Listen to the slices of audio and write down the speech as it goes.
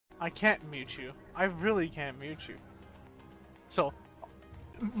I can't mute you. I really can't mute you. So,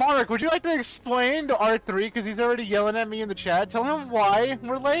 Monarch, would you like to explain to R3, because he's already yelling at me in the chat? Tell him why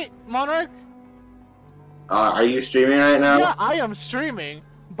we're late, Monarch? Are you streaming right now? Yeah, I am streaming.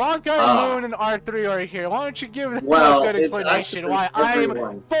 Bonkai, Moon, and R3 are here. Why don't you give them a good explanation why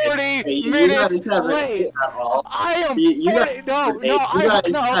I'm 40 minutes late? I am 40. No,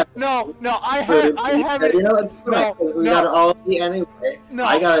 I haven't. You know, it's fine. We gotta all be anyway.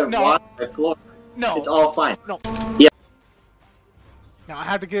 I gotta walk my floor. No. It's all fine. No. Yeah. Now I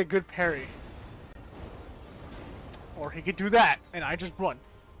have to get a good parry. Or he could do that, and I just run.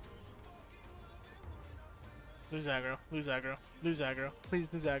 Lose aggro, lose aggro, lose aggro, please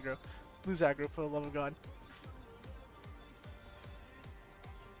lose aggro. Lose aggro for the love of God.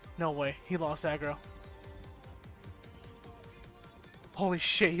 No way, he lost aggro. Holy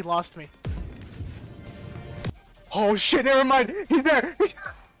shit, he lost me. Oh shit, never mind, he's there!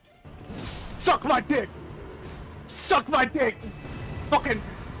 Suck my dick! Suck my dick! Fucking!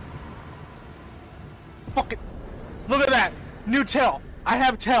 Look at that! New tail! I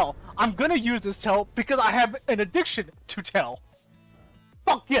have tail! I'm gonna use this tail because I have an addiction to tail.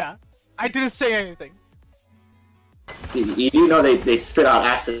 Fuck yeah! I didn't say anything. You do know they spit out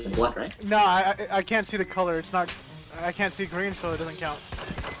acid and blood, right? No, I can't see the color. It's not. I can't see green, so it doesn't count.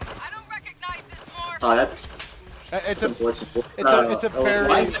 I don't recognize this form. Oh, that's. It's a very.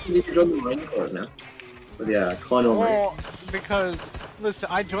 Why did you join the Marine Corps now? Yeah, Colonial Marines. Because listen,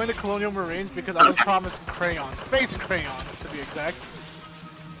 I joined the Colonial Marines because I was promised crayons, space crayons to be exact.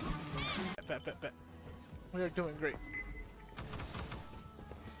 Bet. We are doing great.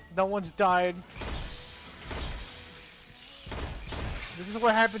 No one's died. This is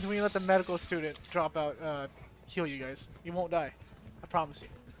what happens when you let the medical student drop out, heal you guys. You won't die. I promise you.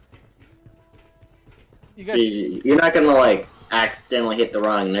 You guys. You're not gonna like accidentally hit the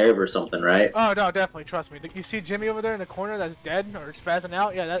wrong nerve or something, right? Oh no, definitely. Trust me. You see Jimmy over there in the corner that's dead or spazzing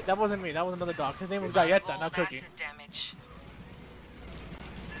out? Yeah, that wasn't me. That was another dog. His name was Galleta, not Cookie. Damage.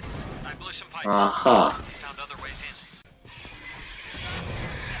 I blew some pipes. Found other ways in.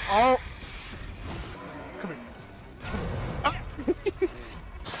 Oh! Come here.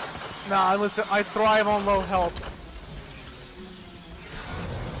 Nah, listen, I thrive on low health.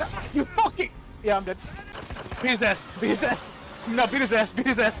 You fucking... Yeah, I'm dead. Beat his ass. Beat his ass. No, beat his ass. Beat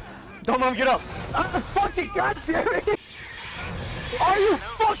his ass. Don't let him get up. Fucking goddamn it! Are you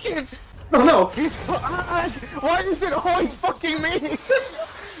fucking... No, no! He's... Why is it always fucking me?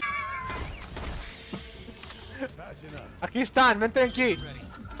 Aquí están, vente aquí.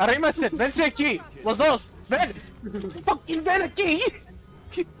 Arrímense, vense aquí. Los dos, ven. Fucking ven aquí.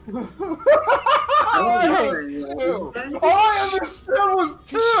 All I understood was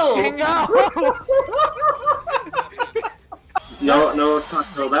two! Chinga. No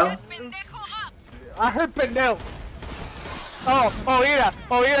Taco Bell? I heard pendejo. Oh,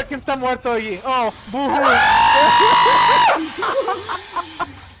 mira quién está muerto allí. Oh, boo-hoo.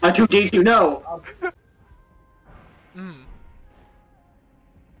 How too deep you know?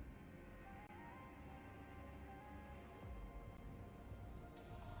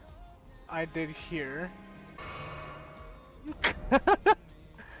 I did hear. You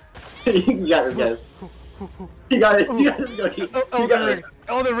got this, guys. You got this, Goki. You got this.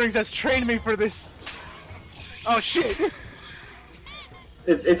 Elden Rings has trained me for this. Oh shit!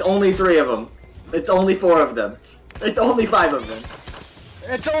 It's only 3 of them. It's only 4 of them. It's only 5 of them.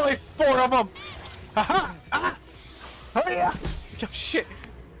 It's only 4 of them. Haha! Ah! Oh yeah! Oh shit!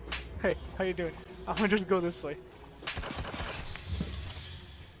 Hey, how you doing? I'm gonna just go this way.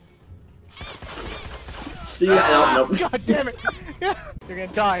 Yeah, nope. God damn it! You're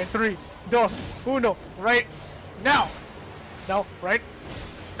gonna die in 3, 2, 1, right now! No, right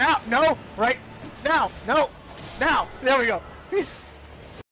now! No, right now! No! Now! There we go!